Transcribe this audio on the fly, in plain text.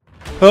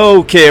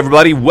Okay,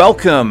 everybody,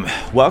 welcome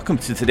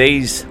to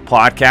today's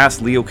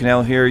podcast. Leo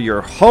Cannell here,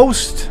 your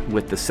host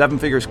with the Seven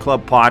Figures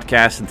Club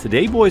podcast. And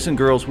today, boys and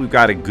girls, we've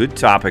got a good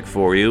topic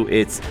for you.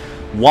 It's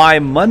why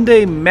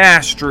Monday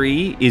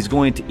mastery is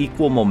going to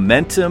equal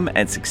momentum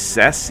and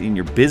success in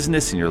your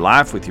business, in your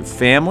life, with your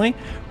family.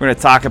 We're going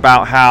to talk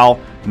about how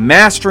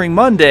mastering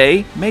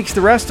Monday makes the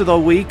rest of the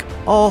week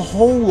a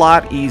whole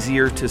lot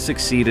easier to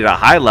succeed at a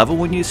high level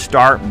when you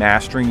start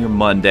mastering your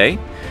Monday.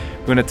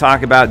 We're going to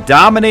talk about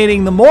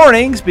dominating the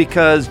mornings,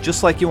 because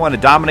just like you want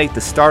to dominate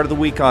the start of the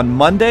week on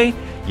Monday,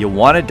 you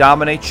want to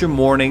dominate your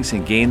mornings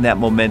and gain that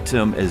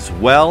momentum as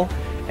well.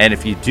 And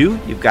if you do,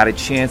 you've got a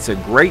chance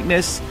at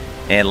greatness.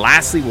 And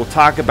lastly, we'll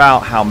talk about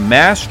how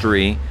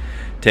mastery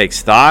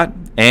takes thought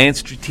and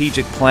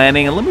strategic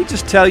planning. And let me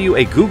just tell you,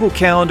 a Google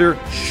Calendar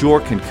sure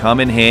can come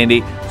in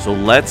handy. So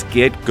let's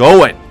get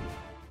going.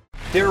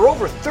 There are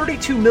over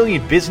 32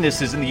 million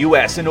businesses in the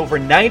U.S., and over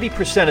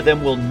 90% of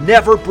them will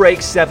never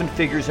break seven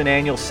figures in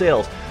annual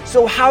sales.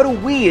 So how do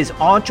we as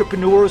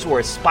entrepreneurs or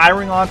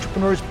aspiring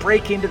entrepreneurs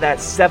break into that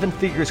seven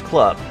figures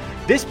club?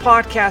 This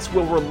podcast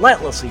will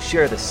relentlessly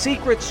share the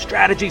secrets,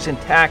 strategies, and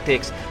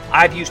tactics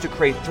I've used to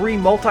create 3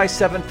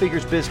 multi-seven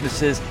figures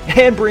businesses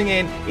and bring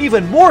in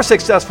even more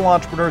successful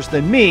entrepreneurs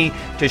than me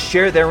to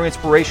share their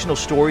inspirational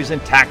stories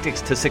and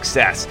tactics to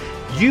success.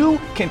 You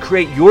can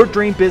create your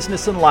dream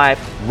business and life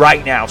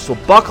right now. So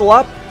buckle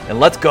up and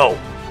let's go.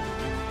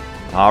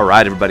 All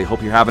right, everybody.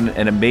 Hope you're having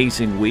an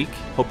amazing week.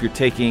 Hope you're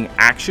taking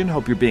action.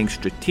 Hope you're being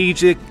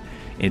strategic,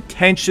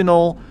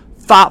 intentional,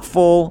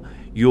 thoughtful.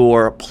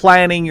 You're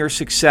planning your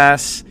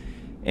success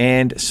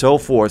and so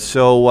forth.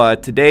 So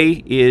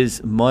today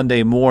is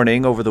Monday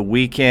morning. Over the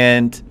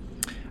weekend,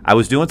 I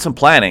was doing some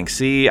planning.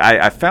 See,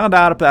 I found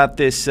out about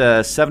this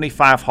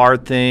 75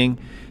 hard thing,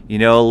 a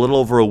little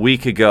over a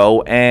week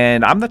ago.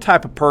 And I'm the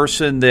type of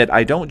person that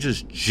I don't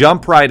just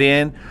jump right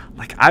in.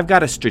 Like, I've got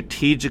to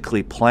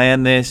strategically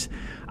plan this.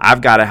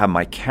 I've got to have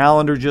my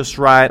calendar just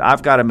right.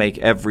 I've got to make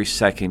every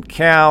second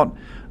count.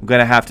 I'm going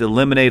to have to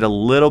eliminate a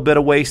little bit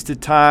of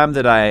wasted time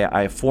that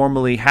I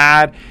formerly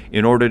had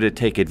in order to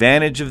take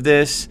advantage of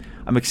this.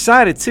 I'm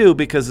excited, too,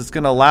 because it's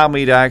going to allow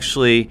me to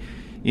actually,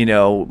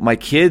 my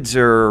kids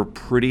are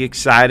pretty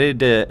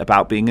excited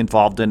about being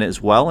involved in it as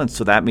well. And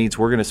so that means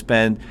we're going to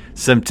spend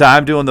some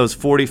time doing those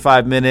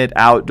 45-minute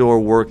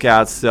outdoor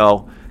workouts.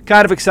 So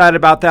kind of excited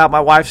about that.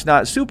 My wife's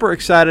not super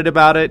excited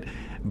about it.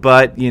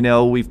 But,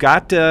 we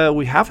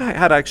have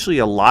had actually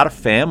a lot of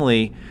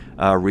family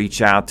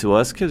reach out to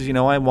us because,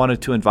 I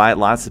wanted to invite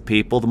lots of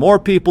people. The more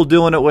people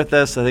doing it with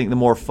us, I think the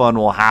more fun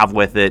we'll have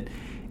with it.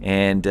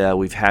 And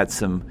we've had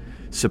some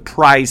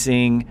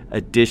surprising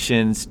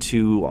additions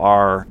to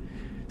our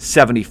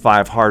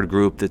 75 hard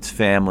group that's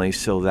family.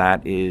 So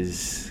that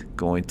is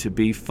going to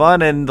be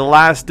fun. And the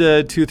last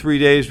 2-3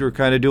 days, we were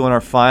kind of doing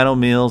our final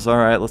meals. All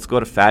right, let's go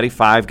to Fatty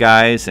Five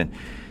Guys and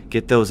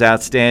get those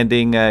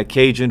outstanding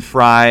Cajun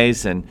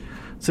fries. And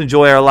let's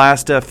enjoy our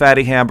last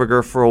fatty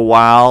hamburger for a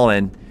while.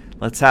 And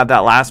let's have that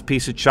last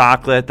piece of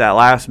chocolate, that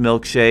last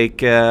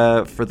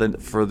milkshake for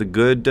the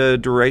good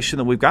duration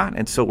that we've got.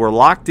 And so we're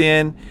locked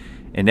in,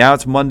 and now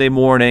it's Monday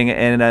morning.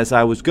 And as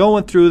I was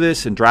going through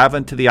this and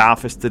driving to the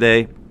office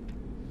today,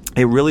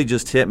 it really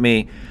just hit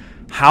me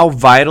how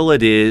vital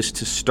it is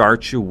to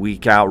start your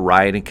week out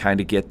right and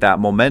kind of get that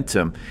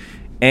momentum.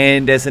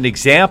 And as an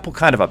example,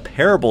 kind of a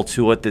parable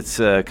to it that's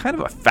kind of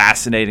a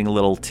fascinating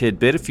little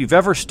tidbit. If you've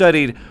ever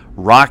studied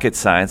rocket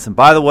science, and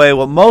by the way,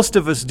 what most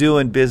of us do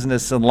in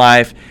business and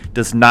life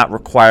does not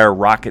require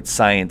rocket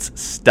science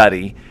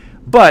study.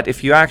 But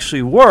if you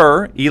actually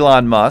were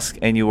Elon Musk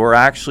and you were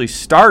actually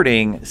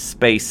starting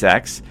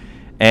SpaceX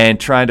and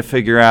trying to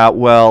figure out,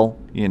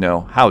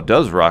 how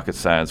does rocket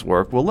science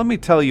work? Well, let me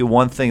tell you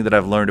one thing that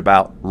I've learned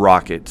about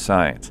rocket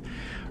science.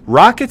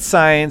 Rocket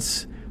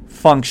science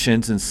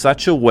functions in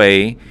such a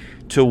way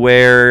to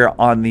where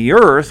on the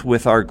Earth,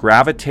 with our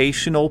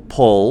gravitational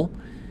pull,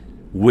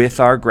 with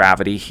our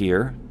gravity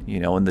here,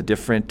 and the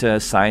different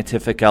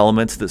scientific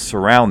elements that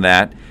surround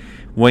that,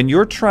 when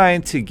you're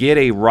trying to get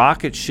a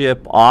rocket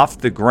ship off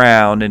the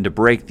ground and to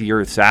break the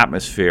Earth's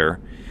atmosphere,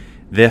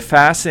 the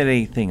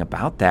fascinating thing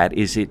about that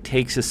is it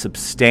takes a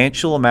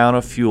substantial amount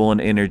of fuel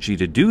and energy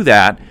to do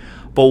that.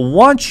 But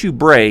once you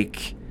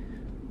break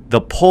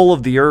the pull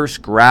of the Earth's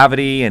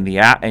gravity and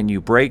you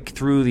break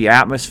through the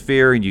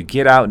atmosphere and you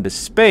get out into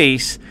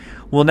space,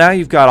 well, now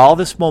you've got all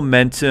this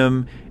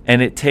momentum,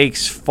 and it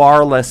takes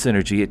far less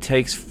energy. It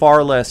takes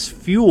far less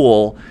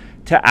fuel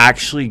to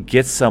actually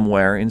get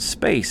somewhere in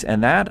space.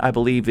 And that, I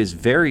believe, is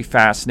very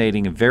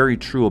fascinating and very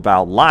true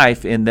about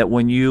life, in that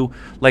when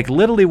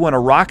literally when a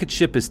rocket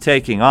ship is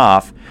taking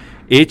off,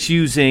 it's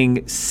using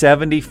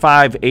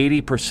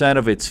 75-80%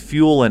 of its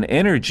fuel and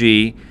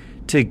energy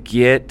to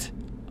get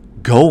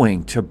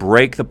going, to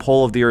break the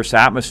pull of the Earth's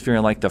atmosphere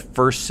in the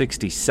first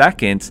 60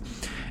 seconds.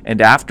 And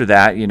after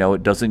that,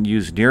 it doesn't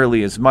use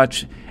nearly as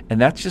much.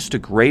 And that's just a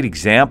great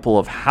example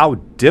of how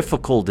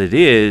difficult it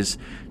is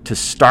to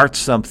start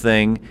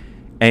something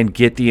and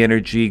get the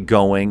energy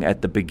going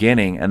at the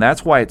beginning. And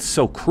that's why it's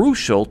so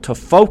crucial to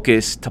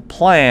focus, to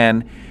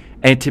plan,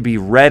 and to be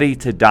ready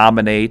to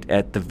dominate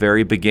at the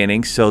very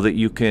beginning so that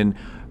you can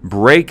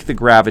break the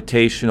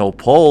gravitational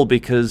pull,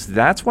 because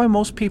that's why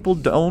most people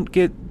don't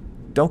get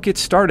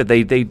started.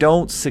 They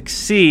don't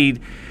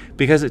succeed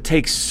because it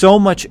takes so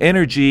much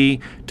energy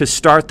to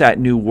start that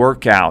new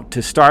workout,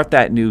 to start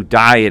that new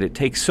diet. It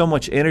takes so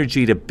much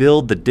energy to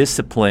build the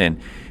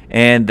discipline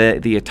and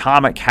the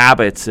Atomic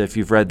Habits, if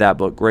you've read that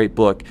book, great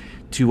book,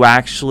 to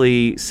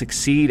actually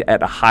succeed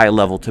at a high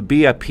level, to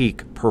be a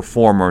peak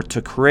performer,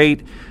 to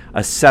create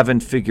a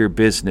seven-figure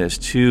business,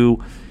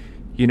 to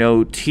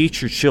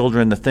teach your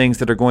children the things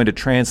that are going to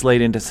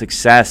translate into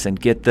success and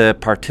get the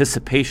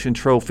participation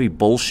trophy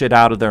bullshit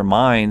out of their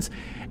minds,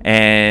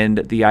 and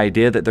the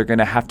idea that they're going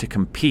to have to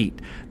compete.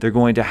 They're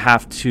going to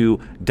have to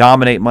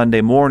dominate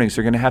Monday mornings.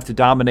 They're going to have to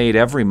dominate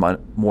every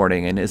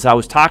morning. And as I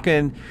was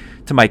talking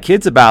to my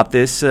kids about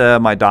this,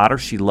 my daughter,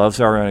 she loves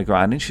Ariana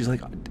Grande, and she's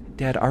like,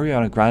 Dad,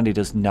 Ariana Grande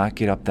does not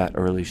get up that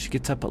early. She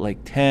gets up at like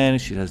 10,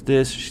 she does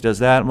this, she does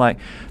that. I'm like,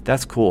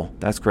 that's cool.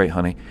 That's great,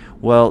 honey.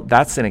 Well,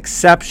 that's an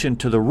exception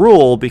to the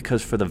rule,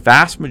 because for the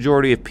vast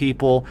majority of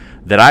people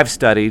that I've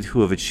studied who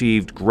have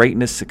achieved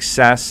greatness,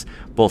 success,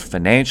 both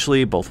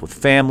financially, both with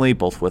family,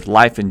 both with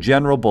life in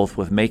general, both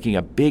with making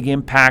a big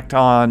impact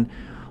on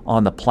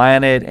the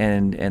planet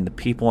and the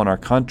people in our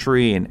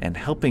country, and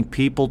helping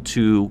people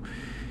to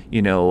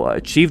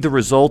achieve the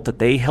result that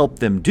they help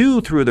them do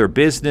through their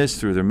business,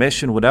 through their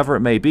mission, whatever it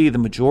may be, the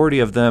majority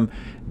of them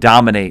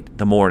dominate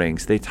the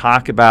mornings. They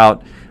talk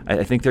about,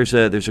 I think there's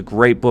a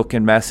great book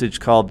and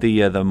message called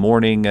the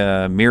Morning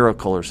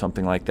Miracle or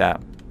something like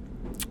that.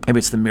 Maybe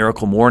it's the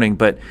Miracle Morning,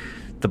 but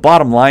the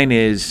bottom line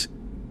is,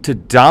 to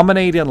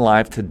dominate in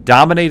life, to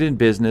dominate in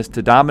business,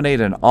 to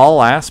dominate in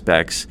all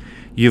aspects,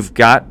 you've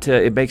got to,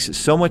 it makes it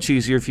so much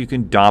easier if you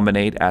can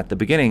dominate at the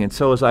beginning. And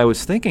so as I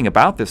was thinking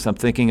about this, I'm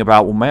thinking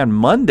about, well, man,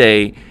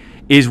 Monday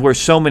is where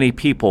so many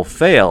people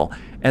fail.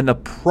 And the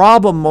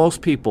problem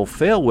most people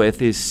fail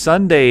with is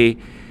Sunday,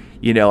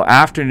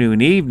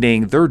 afternoon,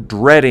 evening, they're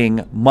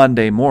dreading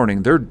Monday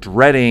morning. They're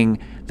dreading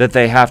that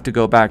they have to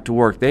go back to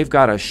work. They've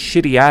got a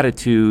shitty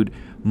attitude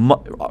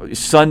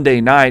Sunday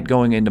night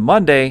going into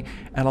Monday.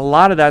 And a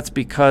lot of that's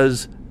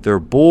because they're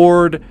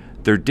bored,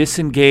 they're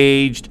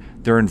disengaged,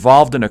 they're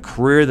involved in a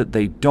career that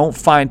they don't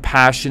find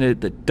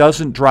passionate, that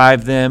doesn't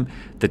drive them,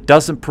 that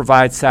doesn't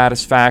provide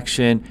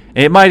satisfaction.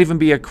 And it might even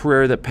be a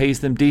career that pays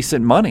them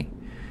decent money.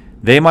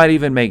 They might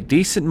even make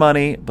decent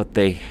money, but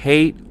they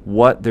hate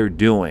what they're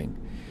doing.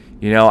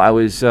 I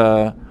was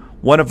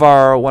one of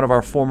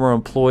our former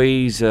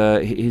employees.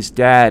 His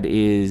dad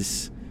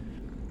is,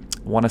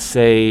 I want to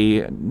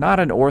say, not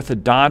an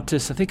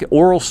orthodontist. I think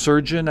oral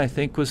surgeon, I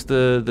think, was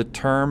the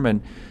term,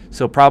 and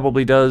so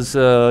probably does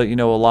a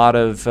lot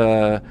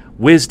of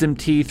wisdom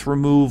teeth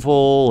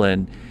removal,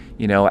 and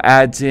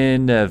adds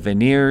in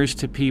veneers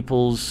to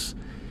people's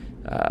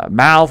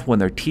mouth when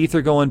their teeth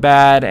are going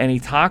bad. And he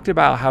talked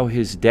about how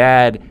his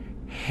dad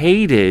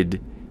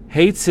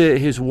hates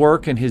his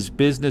work and his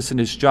business and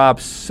his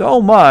job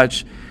so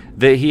much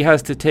that he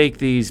has to take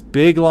these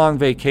big long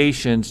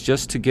vacations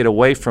just to get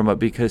away from it,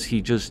 because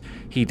he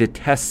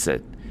detests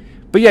it.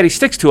 But yet he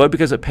sticks to it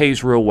because it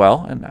pays real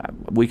well, and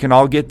we can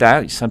all get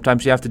that.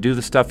 Sometimes you have to do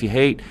the stuff you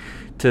hate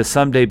to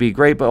someday be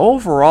great, but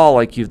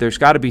overall, there's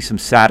got to be some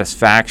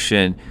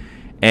satisfaction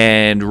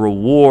and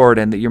reward,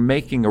 and that you're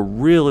making a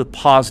really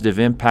positive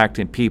impact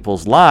in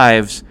people's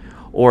lives,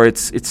 or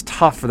it's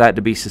tough for that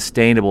to be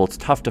sustainable. It's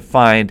tough to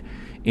find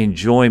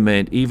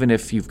enjoyment, even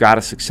if you've got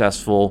a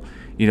successful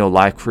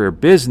life, career,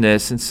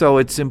 business. And so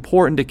it's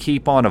important to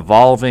keep on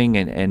evolving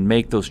and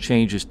make those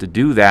changes to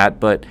do that.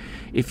 But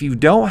if you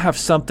don't have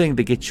something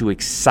that gets you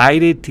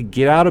excited to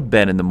get out of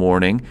bed in the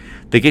morning,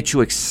 that gets you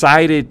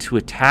excited to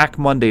attack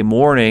Monday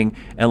morning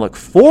and look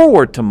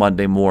forward to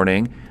Monday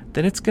morning,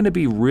 then it's going to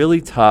be really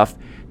tough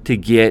to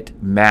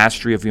get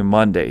mastery of your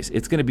Mondays.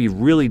 It's going to be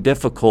really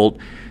difficult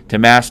to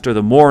master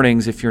the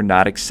mornings if you're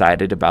not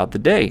excited about the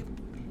day.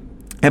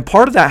 And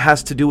part of that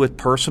has to do with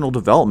personal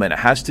development. It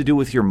has to do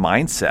with your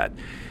mindset.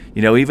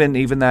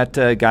 Even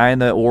that guy in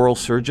the oral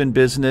surgeon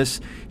business,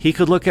 he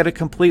could look at it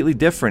completely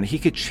different. He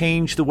could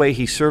change the way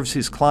he serves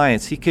his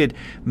clients. He could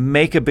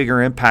make a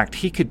bigger impact.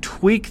 He could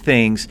tweak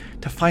things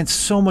to find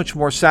so much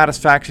more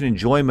satisfaction and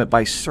enjoyment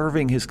by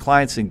serving his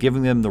clients and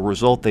giving them the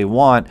result they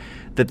want,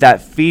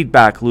 that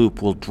feedback loop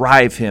will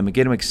drive him and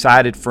get him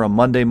excited for a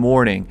Monday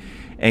morning,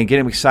 and get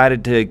him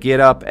excited to get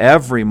up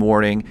every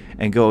morning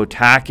and go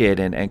attack it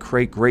and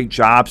create great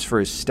jobs for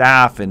his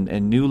staff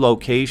and new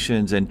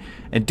locations and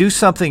do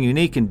something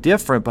unique and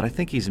different. But I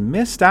think he's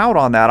missed out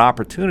on that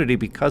opportunity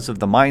because of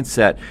the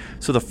mindset.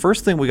 So the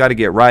first thing we got to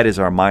get right is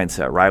our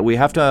mindset, right? We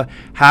have to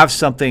have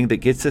something that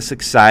gets us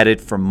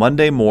excited for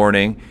Monday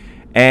morning.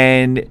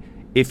 And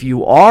if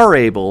you are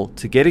able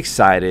to get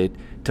excited,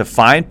 to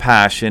find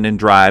passion and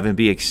drive and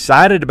be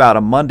excited about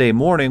a Monday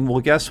morning, well,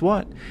 guess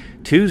what?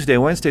 Tuesday,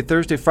 Wednesday,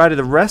 Thursday, Friday,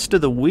 the rest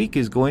of the week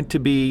is going to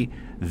be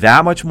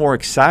that much more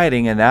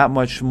exciting and that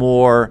much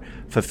more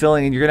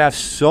fulfilling, and you're going to have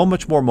so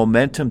much more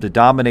momentum to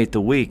dominate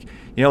the week.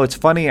 You know, it's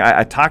funny,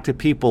 I talk to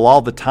people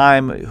all the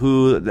time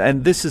who,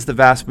 and this is the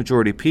vast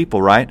majority of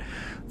people, right?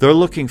 They're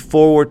looking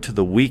forward to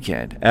the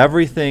weekend.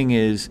 Everything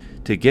is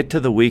to get to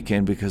the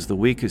weekend because the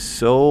week is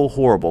so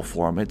horrible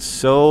for them. It's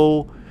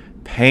so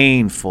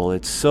painful.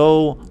 It's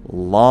so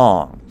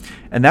long.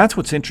 And that's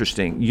what's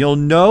interesting. You'll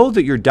know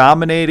that you're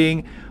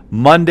dominating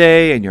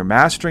Monday and you're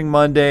mastering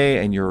Monday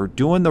and you're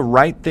doing the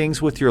right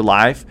things with your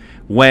life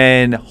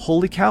when,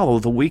 holy cow,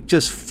 the week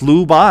just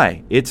flew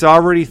by. It's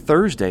already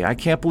Thursday. I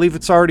can't believe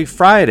it's already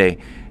Friday.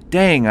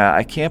 Dang,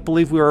 I can't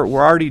believe we're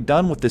already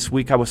done with this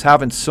week. I was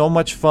having so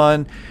much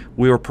fun.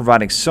 We were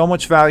providing so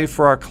much value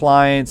for our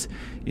clients.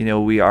 You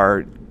know, we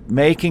are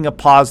making a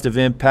positive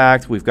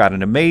impact. We've got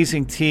an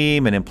amazing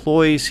team and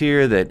employees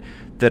here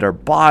that are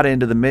bought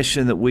into the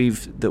mission that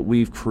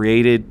we've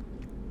created.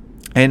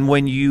 And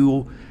when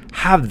you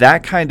have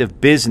that kind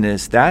of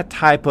business, that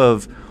type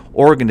of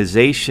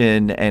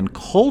organization and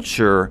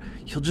culture,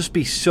 you'll just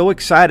be so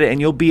excited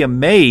and you'll be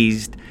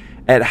amazed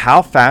at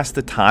how fast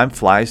the time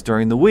flies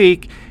during the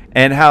week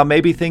and how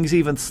maybe things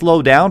even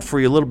slow down for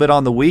you a little bit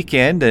on the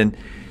weekend. And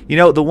you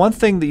know, the one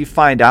thing that you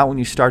find out when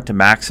you start to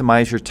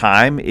maximize your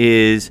time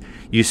is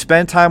you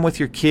spend time with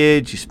your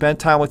kids, you spend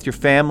time with your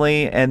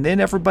family, and then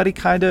everybody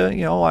kind of,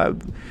 you know,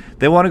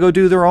 they want to go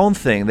do their own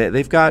thing.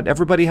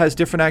 Everybody has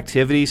different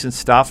activities and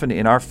stuff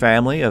in our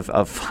family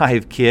of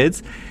 5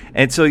 kids.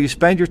 And so you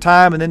spend your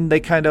time and then they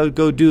kind of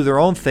go do their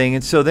own thing.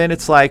 And so then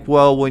it's like,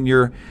 well, when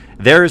you're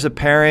there as a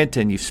parent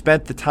and you've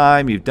spent the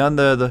time, you've done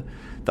the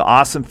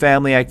awesome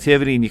family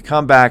activity, and you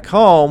come back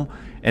home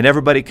and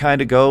everybody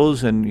kind of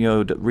goes and, you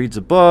know, reads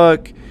a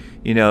book,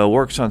 you know,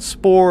 works on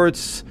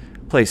sports,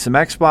 plays some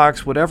Xbox,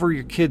 whatever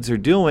your kids are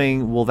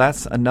doing, well,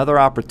 that's another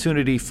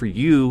opportunity for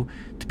you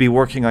to be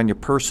working on your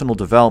personal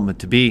development,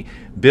 to be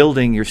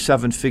building your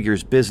 7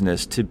 figures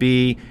business, to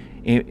be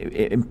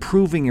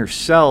improving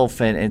yourself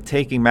and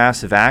taking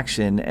massive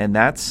action. And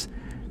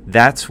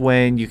that's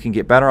when you can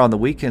get better on the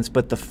weekends.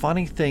 But the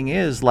funny thing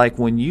is, like,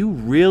 when you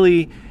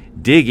really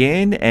dig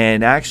in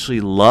and actually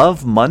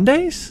love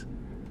Mondays,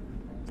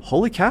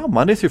 holy cow,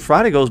 Monday through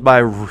Friday goes by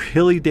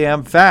really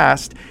damn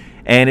fast.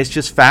 And it's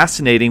just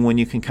fascinating when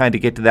you can kind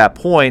of get to that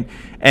point.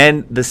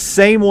 And the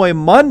same way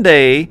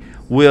Monday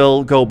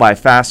will go by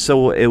fast,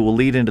 so it will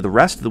lead into the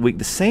rest of the week.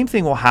 The same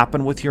thing will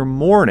happen with your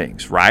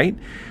mornings, right?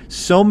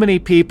 So many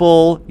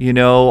people, you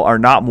know, are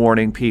not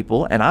morning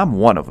people, and I'm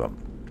one of them.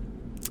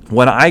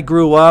 When I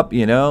grew up,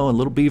 you know, in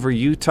Little Beaver,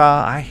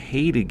 Utah, I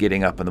hated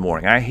getting up in the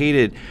morning. I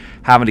hated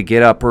having to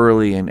get up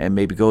early and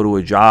maybe go to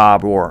a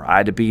job, or I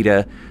had to be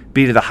to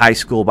the high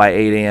school by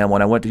 8 a.m.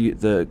 When I went to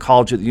the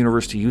college at the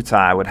University of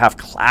Utah, I would have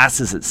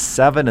classes at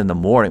 7 in the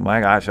morning.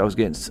 My gosh, I was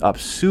getting up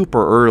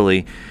super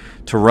early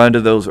to run to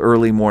those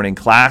early morning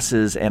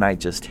classes, and I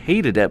just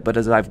hated it. But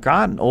as I've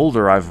gotten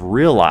older, I've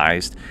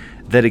realized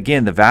that,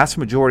 again, the vast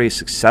majority of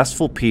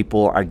successful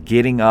people are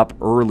getting up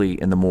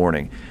early in the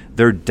morning.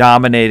 They're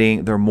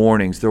dominating their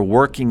mornings. They're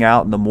working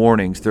out in the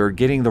mornings. They're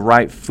getting the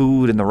right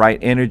food and the right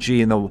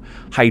energy and the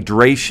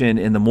hydration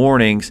in the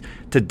mornings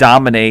to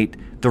dominate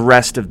the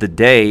rest of the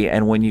day.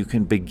 And when you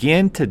can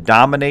begin to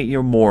dominate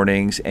your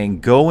mornings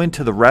and go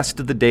into the rest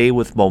of the day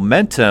with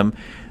momentum,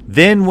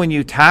 then when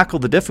you tackle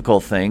the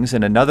difficult things,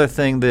 and another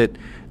thing that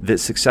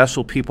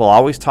successful people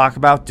always talk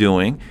about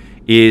doing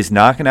is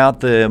knocking out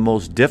the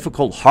most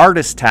difficult,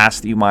 hardest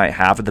tasks that you might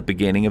have at the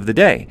beginning of the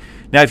day.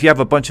 Now, if you have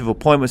a bunch of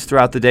appointments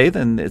throughout the day,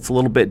 then it's a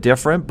little bit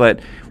different. But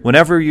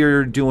whenever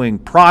you're doing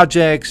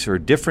projects or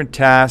different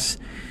tasks,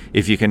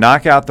 if you can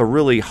knock out the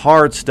really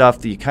hard stuff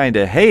that you kind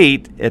of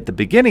hate at the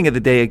beginning of the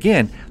day,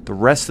 again, the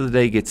rest of the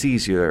day gets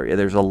easier.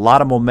 There's a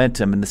lot of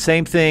momentum. And the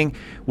same thing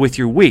with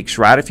your weeks,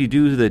 right? If you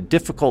do the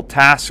difficult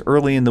tasks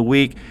early in the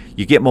week,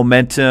 you get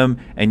momentum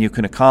and you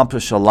can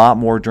accomplish a lot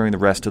more during the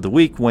rest of the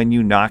week when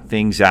you knock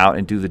things out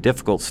and do the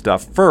difficult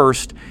stuff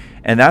first.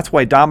 And that's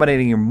why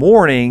dominating your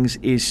mornings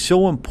is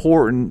so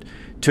important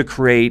to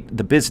create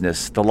the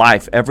business, the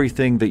life,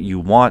 everything that you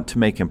want to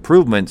make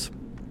improvements.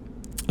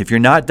 If you're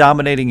not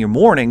dominating your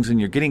mornings and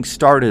you're getting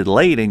started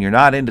late and you're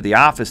not into the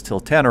office till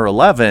 10 or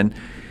 11,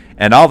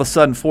 and all of a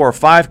sudden 4 or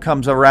 5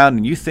 comes around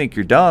and you think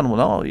you're done,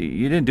 well, no,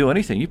 you didn't do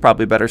anything. You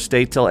probably better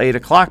stay till 8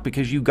 o'clock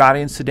because you got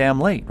in so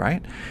damn late,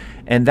 right?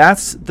 And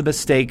that's the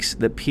mistakes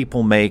that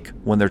people make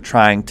when they're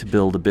trying to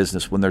build a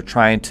business, when they're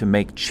trying to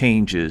make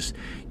changes.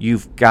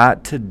 You've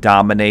got to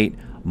dominate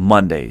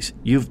Mondays.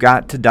 You've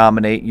got to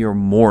dominate your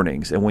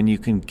mornings. And when you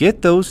can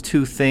get those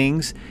two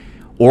things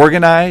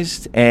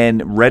organized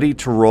and ready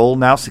to roll,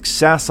 now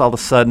success all of a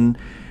sudden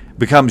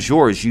becomes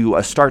yours.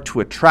 You start to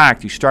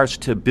attract, you start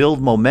to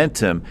build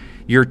momentum.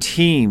 Your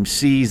team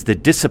sees the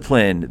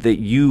discipline that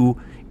you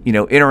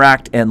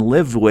interact and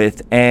live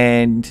with,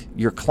 and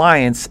your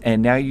clients,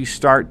 and now you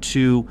start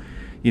to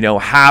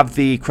have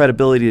the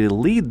credibility to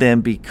lead them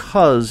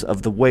because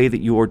of the way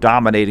that you are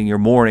dominating your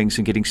mornings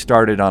and getting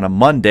started on a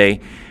Monday.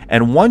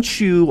 And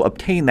once you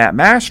obtain that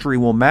mastery,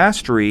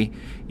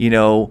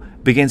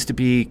 begins to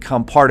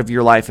become part of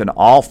your life in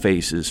all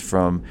phases,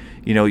 from,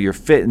 your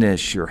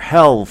fitness, your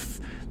health,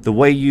 the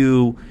way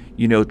you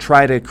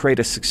try to create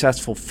a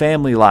successful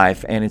family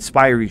life and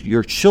inspire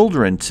your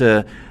children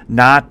to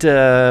not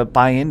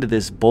buy into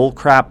this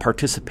bullcrap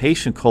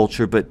participation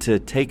culture, but to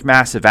take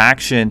massive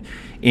action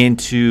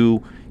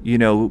into,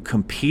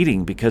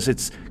 competing, because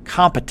it's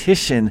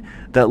competition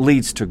that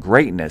leads to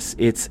greatness.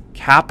 It's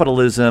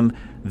capitalism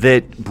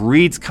that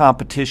breeds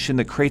competition,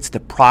 that creates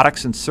the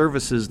products and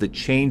services that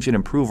change and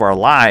improve our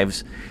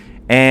lives.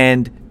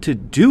 And to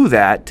do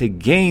that, to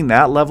gain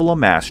that level of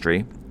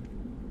mastery,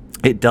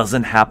 it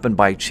doesn't happen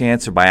by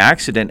chance or by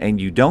accident,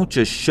 and you don't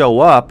just show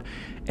up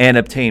and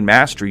obtain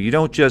mastery. You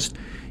don't just,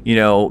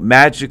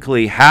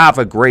 magically have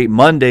a great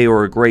Monday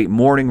or a great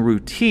morning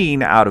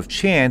routine out of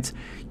chance.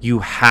 You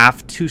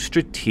have to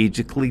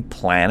strategically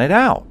plan it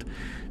out.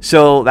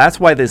 So that's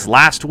why this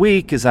last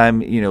week, as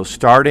I'm,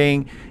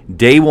 starting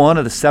day one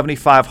of the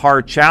 75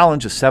 Hard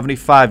Challenge, of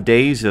 75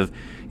 days of,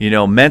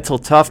 mental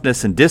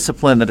toughness and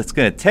discipline that it's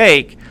going to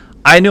take,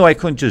 I knew I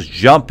couldn't just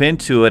jump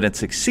into it and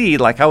succeed.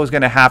 Like, I was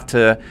going to have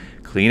to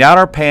clean out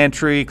our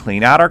pantry,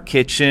 clean out our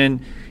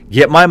kitchen,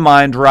 get my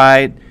mind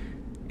right,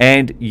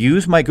 and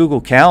use my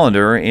Google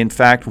Calendar. In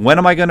fact, when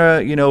am I going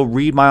to,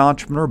 read my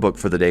entrepreneur book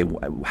for the day?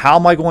 How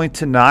am I going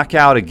to knock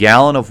out a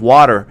gallon of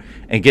water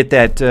and get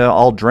that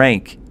all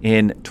drank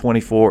in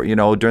 24,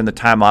 during the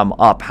time I'm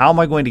up? How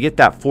am I going to get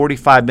that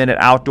 45-minute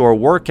outdoor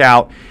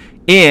workout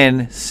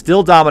in,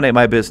 still dominate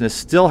my business,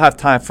 still have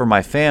time for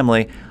my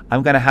family?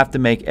 I'm going to have to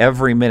make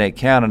every minute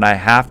count, and I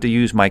have to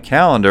use my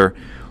calendar,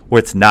 or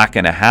it's not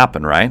going to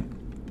happen, right?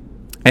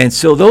 And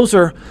so those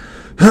are,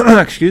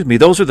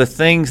 those are the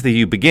things that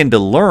you begin to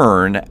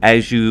learn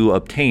as you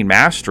obtain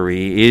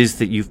mastery, is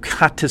that you've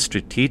got to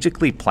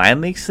strategically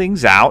plan these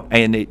things out,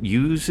 and it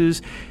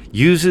uses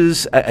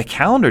a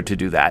calendar to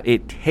do that.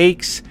 It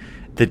takes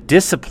the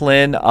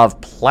discipline of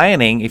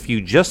planning. If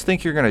you just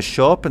think you're going to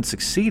show up and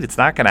succeed, it's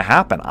not going to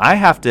happen. I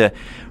have to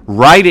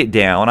write it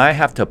down. I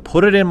have to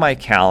put it in my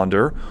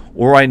calendar,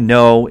 or I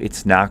know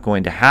it's not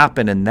going to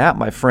happen. And that,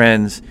 my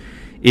friends,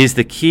 is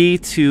the key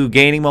to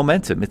gaining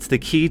momentum. It's the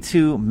key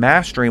to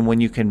mastering. When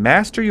you can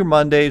master your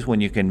Mondays, when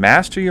you can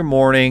master your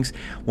mornings,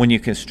 when you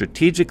can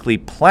strategically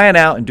plan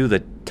out and do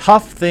the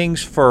tough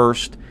things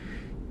first,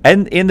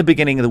 and in the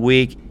beginning of the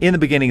week, in the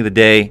beginning of the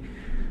day,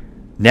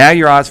 now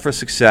your odds for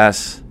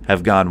success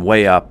have gone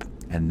way up.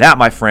 And that,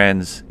 my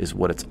friends, is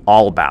what it's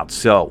all about.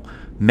 So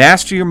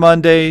master your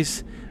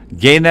Mondays,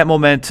 gain that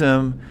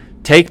momentum,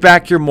 take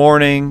back your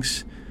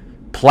mornings,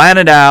 plan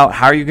it out,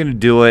 how are you going to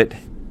do it,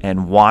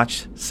 and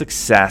watch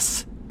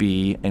success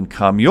be and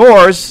come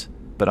yours.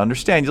 But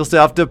understand, you'll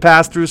still have to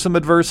pass through some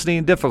adversity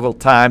and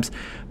difficult times.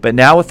 But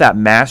now with that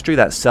mastery,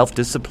 that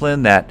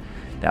self-discipline, that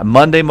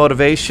Monday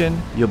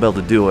motivation, you'll be able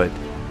to do it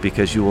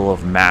because you will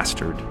have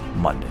mastered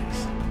Mondays.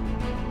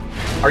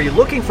 Are you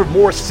looking for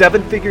more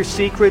seven-figure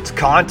secrets,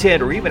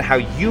 content, or even how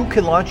you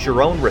can launch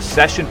your own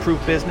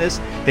recession-proof business?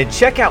 Then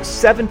check out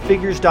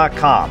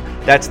sevenfigures.com.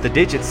 That's the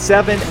digit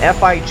 7,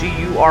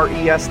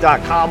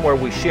 Figures.com, where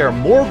we share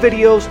more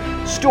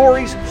videos,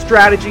 stories,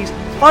 strategies,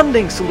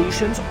 funding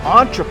solutions,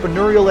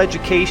 entrepreneurial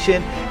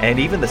education, and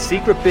even the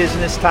secret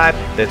business type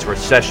that's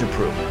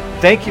recession-proof.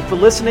 Thank you for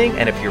listening,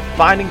 and if you're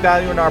finding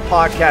value in our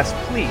podcast,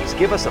 please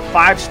give us a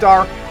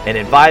 5-star and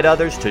invite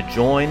others to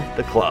join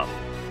the club.